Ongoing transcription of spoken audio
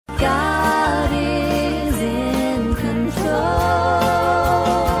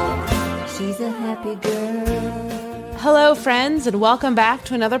happy girl. Hello, friends, and welcome back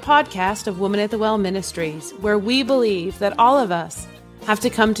to another podcast of Women at the Well Ministries, where we believe that all of us have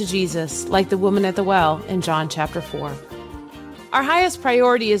to come to Jesus like the woman at the well in John chapter 4. Our highest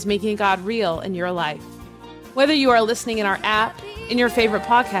priority is making God real in your life. Whether you are listening in our app, in your favorite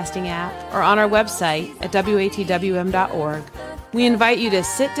podcasting app, or on our website at watwm.org, we invite you to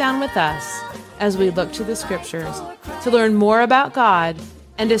sit down with us as we look to the scriptures to learn more about God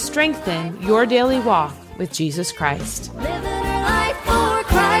and to strengthen your daily walk with Jesus Christ. Living her life for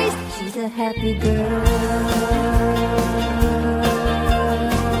Christ. She's a happy girl.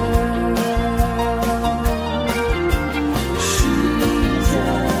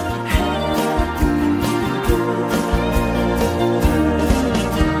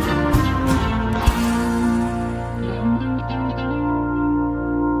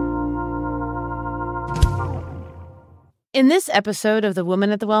 In this episode of the Women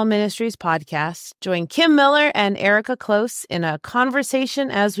at the Well Ministries podcast, join Kim Miller and Erika Klose in a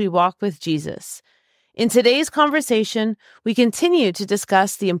conversation as we walk with Jesus. In today's conversation, we continue to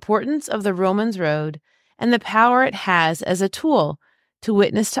discuss the importance of the Romans Road and the power it has as a tool to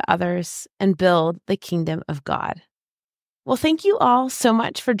witness to others and build the kingdom of God. Well, thank you all so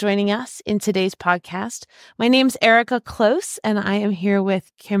much for joining us in today's podcast. My name's Erika Klose, and I am here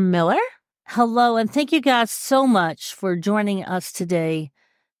with Kim Miller. Hello, and thank you guys so much for joining us today.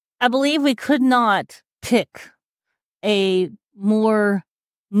 I believe we could not pick a more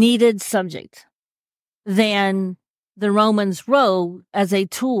needed subject than the Romans Road as a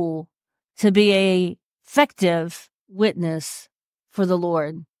tool to be an effective witness for the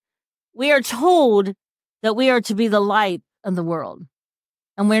Lord. We are told that we are to be the light of the world,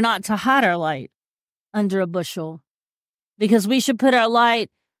 and we're not to hide our light under a bushel, because we should put our light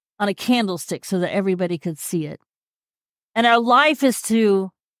on a candlestick so that everybody could see it. And our life is to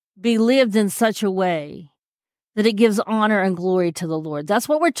be lived in such a way that it gives honor and glory to the Lord. That's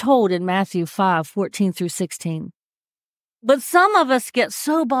what we're told in Matthew 5:14-16. But some of us get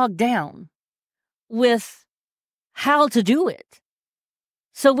so bogged down with how to do it.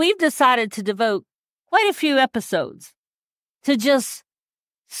 So we've decided to devote quite a few episodes to just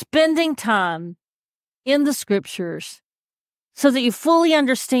spending time in the scriptures so that you fully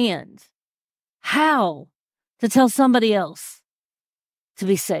understand how to tell somebody else to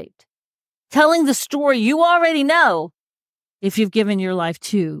be saved. Telling the story you already know if you've given your life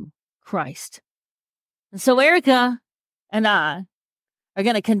to Christ. And so Erika and I are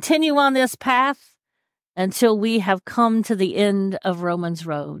going to continue on this path until we have come to the end of Romans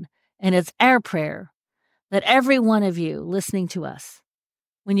Road. And it's our prayer that every one of you listening to us,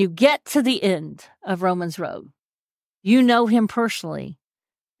 when you get to the end of Romans Road, you know him personally,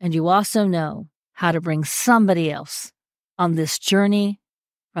 and you also know how to bring somebody else on this journey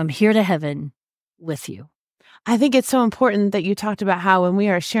from here to heaven with you. I think it's so important that you talked about how when we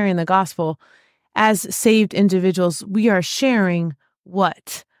are sharing the gospel as saved individuals, we are sharing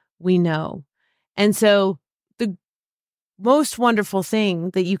what we know. And so the most wonderful thing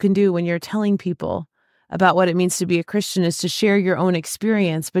that you can do when you're telling people about what it means to be a Christian is to share your own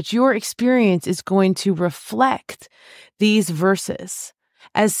experience, but your experience is going to reflect these verses.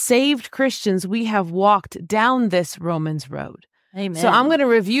 As saved Christians, we have walked down this Romans Road. Amen. So I'm going to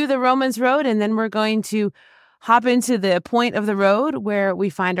review the Romans Road, and then we're going to hop into the point of the road where we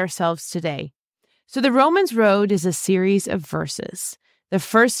find ourselves today. So the Romans Road is a series of verses, the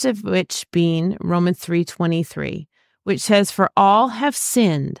first of which being Romans 3:23, which says, "For all have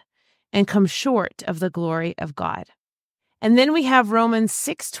sinned and come short of the glory of God." And then we have Romans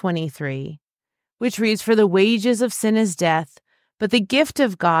 6:23, which reads, "For the wages of sin is death, but the gift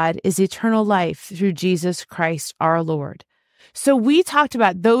of God is eternal life through Jesus Christ our Lord." So we talked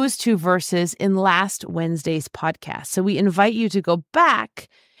about those two verses in last Wednesday's podcast. So we invite you to go back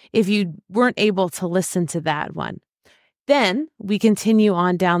if you weren't able to listen to that one. Then we continue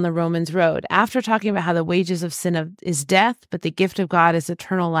on down the Romans Road. After talking about how the wages of sin is death, but the gift of God is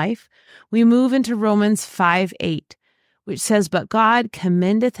eternal life, we move into Romans 5:8, which says, "But God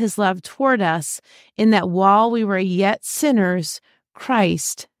commendeth his love toward us in that while we were yet sinners,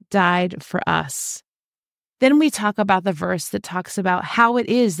 Christ died for us." Then we talk about the verse that talks about how it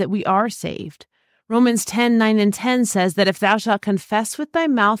is that we are saved. Romans 10:9-10 says that if thou shalt confess with thy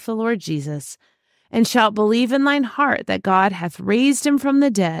mouth the Lord Jesus, and shalt believe in thine heart that God hath raised him from the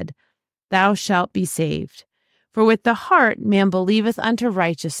dead, thou shalt be saved. For with the heart man believeth unto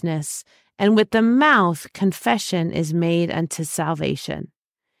righteousness, and with the mouth confession is made unto salvation.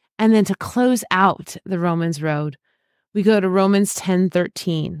 And then to close out the Romans Road, we go to Romans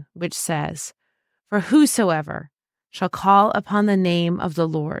 10:13, which says, "For whosoever shall call upon the name of the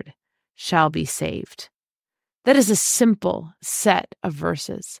Lord shall be saved. That is a simple set of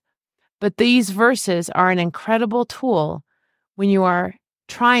verses. But these verses are an incredible tool when you are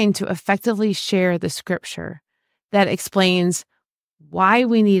trying to effectively share the scripture that explains why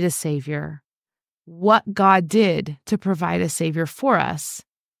we need a Savior, what God did to provide a Savior for us,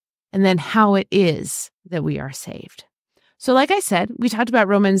 and then how it is that we are saved. So like I said, we talked about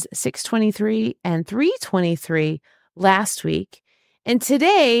Romans 6:23 and 3:23 last week, and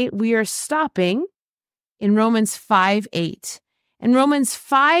today we are stopping in Romans 5:8. And Romans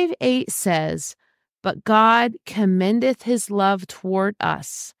 5:8 says, "But God commendeth his love toward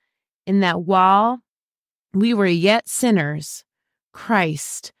us, in that while we were yet sinners,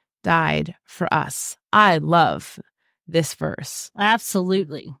 Christ died for us." I love this verse.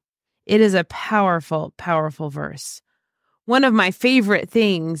 Absolutely. It is a powerful, powerful verse. One of my favorite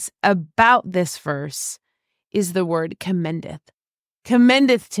things about this verse is the word commendeth.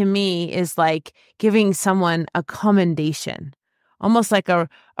 Commendeth to me is like giving someone a commendation, almost like a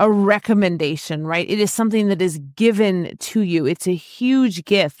recommendation, right? It is something that is given to you. It's a huge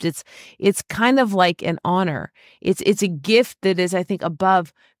gift. It's kind of like an honor. It's a gift that is, I think,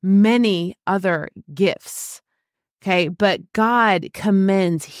 above many other gifts. Okay, but God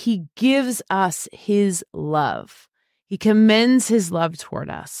commends, he gives us his love. He commends his love toward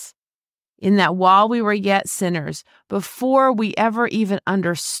us in that while we were yet sinners, before we ever even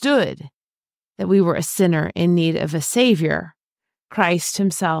understood that we were a sinner in need of a Savior, Christ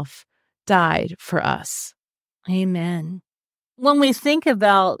himself died for us. Amen. When we think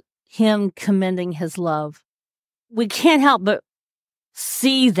about him commending his love, we can't help but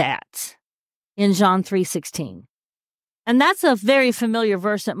see that in John 3:16. And that's a very familiar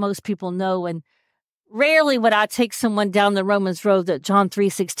verse that most people know. And rarely would I take someone down the Romans road that John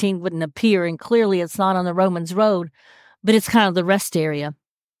 3:16 wouldn't appear. And clearly it's not on the Romans road, but it's kind of the rest area.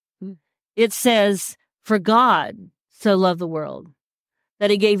 It says, "For God so loved the world, that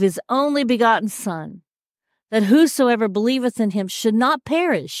he gave his only begotten Son, that whosoever believeth in him should not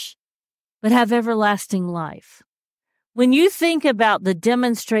perish, but have everlasting life." When you think about the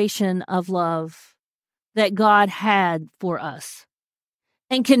demonstration of love that God had for us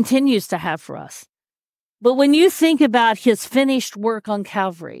and continues to have for us, but when you think about his finished work on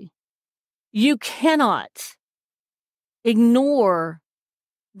Calvary, you cannot ignore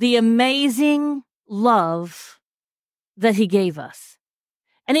the amazing love that he gave us.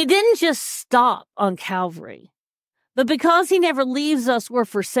 And he didn't just stop on Calvary, but because he never leaves us or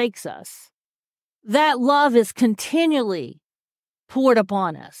forsakes us, that love is continually poured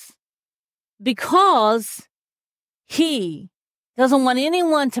upon us because he doesn't want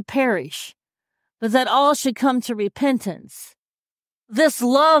anyone to perish, but that all should come to repentance. This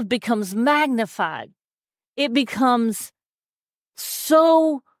love becomes magnified. It becomes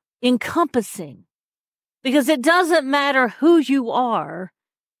so encompassing because it doesn't matter who you are,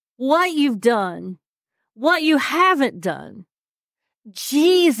 what you've done, what you haven't done.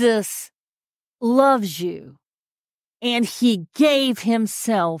 Jesus loves you, and he gave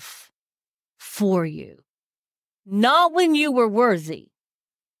himself for you. Not when you were worthy,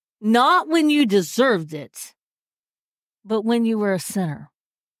 not when you deserved it, but when you were a sinner.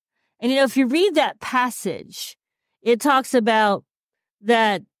 And if you read that passage, it talks about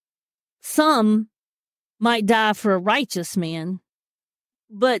that some might die for a righteous man,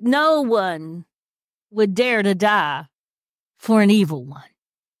 but no one would dare to die for an evil one.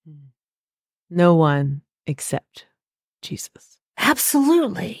 No one except Jesus.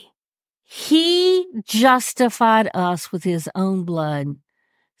 Absolutely. He justified us with his own blood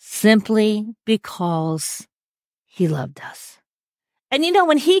simply because he loved us. And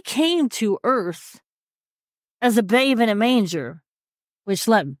when he came to earth as a babe in a manger, which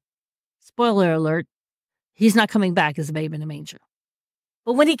spoiler alert, he's not coming back as a babe in a manger.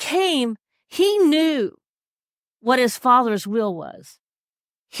 But when he came, he knew what his Father's will was.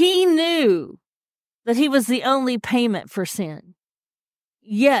 He knew that he was the only payment for sin.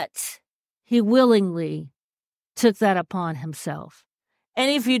 Yet, he willingly took that upon himself. And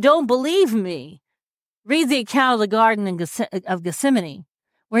if you don't believe me, read the account of the Garden of Gethsemane,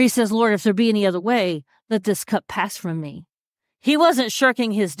 where he says, "Lord, if there be any other way, let this cup pass from me." He wasn't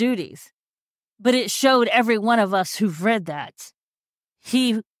shirking his duties, but it showed every one of us who've read that.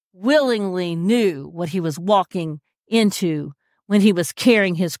 He willingly knew what he was walking into when he was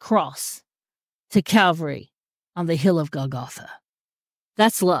carrying his cross to Calvary on the hill of Golgotha.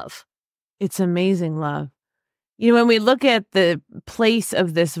 That's love. It's amazing love. When we look at the place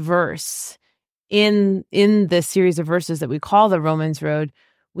of this verse in this series of verses that we call the Romans Road,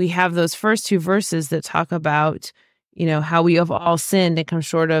 we have those first two verses that talk about how we have all sinned and come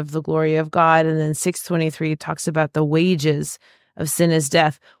short of the glory of God. And then 6:23 talks about the wages of sin is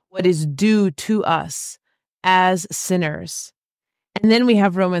death, what is due to us as sinners. And then we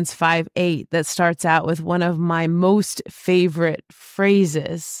have Romans 5:8 that starts out with one of my most favorite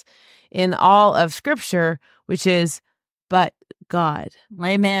phrases in all of Scripture, which is, but God.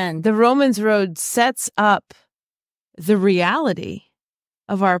 Amen. The Romans Road sets up the reality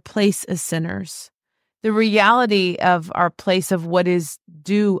of our place as sinners, the reality of our place of what is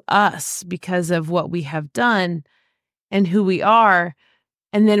due us because of what we have done and who we are.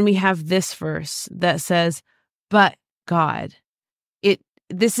 And then we have this verse that says, but God.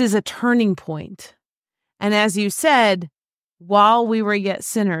 This is a turning point. And as you said, while we were yet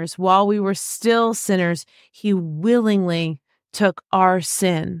sinners, while we were still sinners, he willingly took our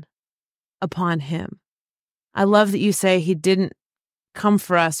sin upon him. I love that you say he didn't come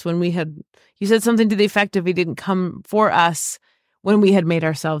for us when you said something to the effect of he didn't come for us when we had made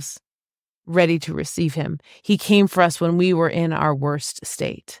ourselves ready to receive him. He came for us when we were in our worst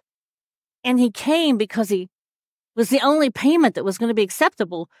state. And he came because he was the only payment that was going to be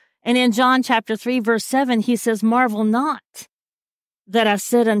acceptable. And in John chapter 3, verse 7, he says, marvel not that I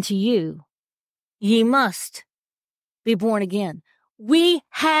said unto you, ye must be born again. We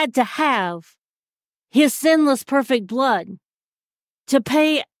had to have his sinless, perfect blood to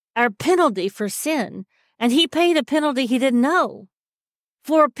pay our penalty for sin. And he paid a penalty he didn't know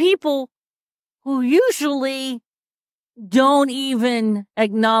for people who usually don't even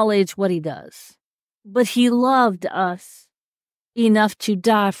acknowledge what he does. But he loved us enough to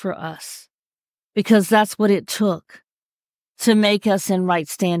die for us because that's what it took to make us in right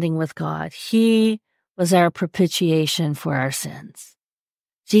standing with God. He was our propitiation for our sins.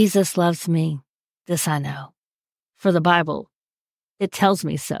 Jesus loves me. This I know. For the Bible, it tells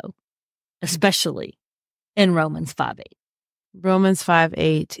me so, especially in Romans 5:8. Romans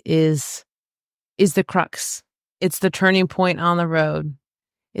 5:8 is the crux. It's the turning point on the road.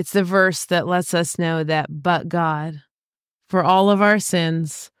 It's the verse that lets us know that but God, for all of our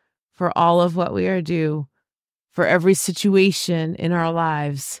sins, for all of what we are due, for every situation in our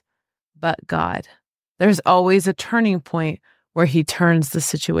lives, but God. There's always a turning point where he turns the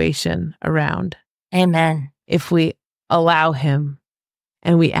situation around. Amen. If we allow him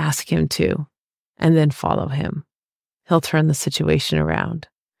and we ask him to, and then follow him, he'll turn the situation around.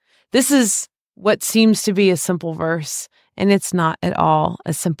 This is what seems to be a simple verse, and it's not at all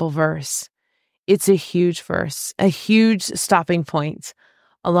a simple verse. It's a huge verse, a huge stopping point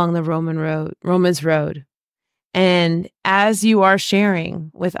along the Romans road. And as you are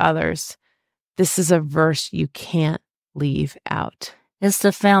sharing with others, this is a verse you can't leave out. It's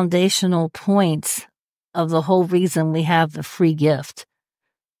the foundational point of the whole reason we have the free gift,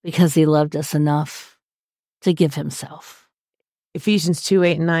 because he loved us enough to give himself. Ephesians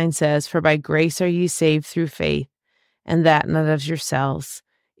 2:8-9 says, for by grace are ye saved through faith, and that not of yourselves.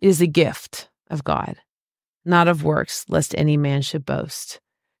 It is a gift of God, not of works, lest any man should boast.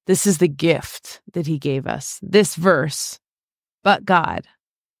 This is the gift that he gave us. This verse, but God,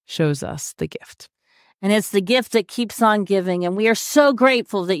 shows us the gift. And it's the gift that keeps on giving. And we are so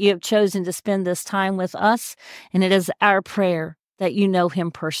grateful that you have chosen to spend this time with us. And it is our prayer that you know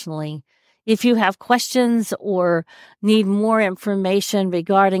him personally. If you have questions or need more information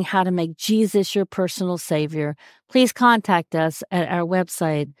regarding how to make Jesus your personal Savior, please contact us at our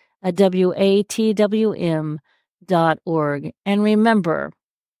website at watwm.org. And remember,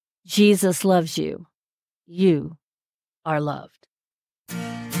 Jesus loves you. You are loved.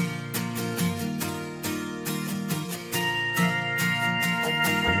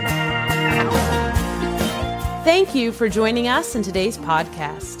 Thank you for joining us in today's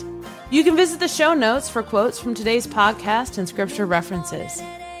podcast. You can visit the show notes for quotes from today's podcast and scripture references.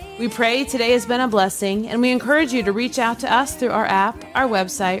 We pray today has been a blessing, and we encourage you to reach out to us through our app, our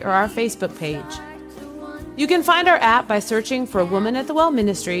website, or our Facebook page. You can find our app by searching for Woman at the Well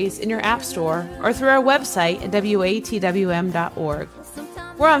Ministries in your app store or through our website at watwm.org.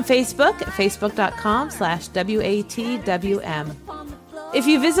 We're on Facebook at facebook.com/watwm. If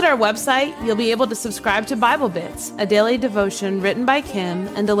you visit our website, you'll be able to subscribe to Bible Bits, a daily devotion written by Kim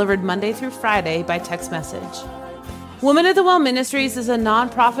and delivered Monday through Friday by text message. Woman at the Well Ministries is a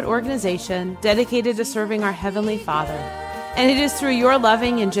nonprofit organization dedicated to serving our Heavenly Father, and it is through your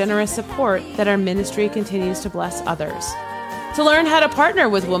loving and generous support that our ministry continues to bless others. To learn how to partner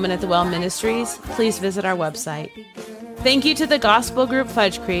with Woman at the Well Ministries, please visit our website. Thank you to the gospel group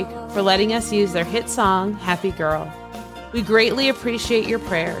Fudge Creek for letting us use their hit song, Happy Girl. We greatly appreciate your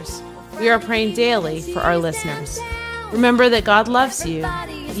prayers. We are praying daily for our listeners. Remember that God loves you.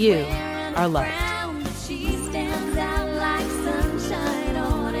 You are loved. She stands out.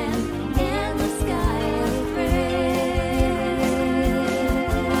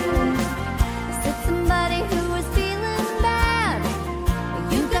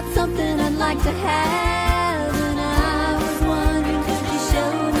 to heaven. I was wondering, could you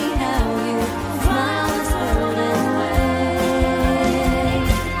show me how you smile this world away?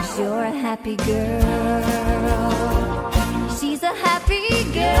 'Cause you're a happy girl. She's a happy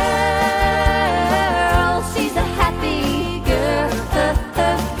girl. She's a happy girl.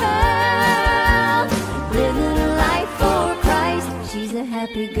 Living a life for Christ. She's a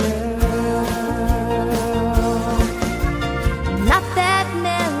happy girl. Not that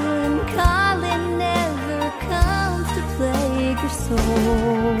melancholy never comes to plague her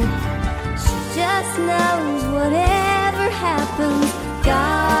soul. She just knows whatever happens,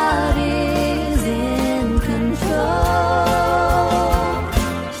 God is in control.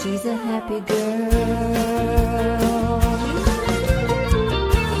 She's a happy girl.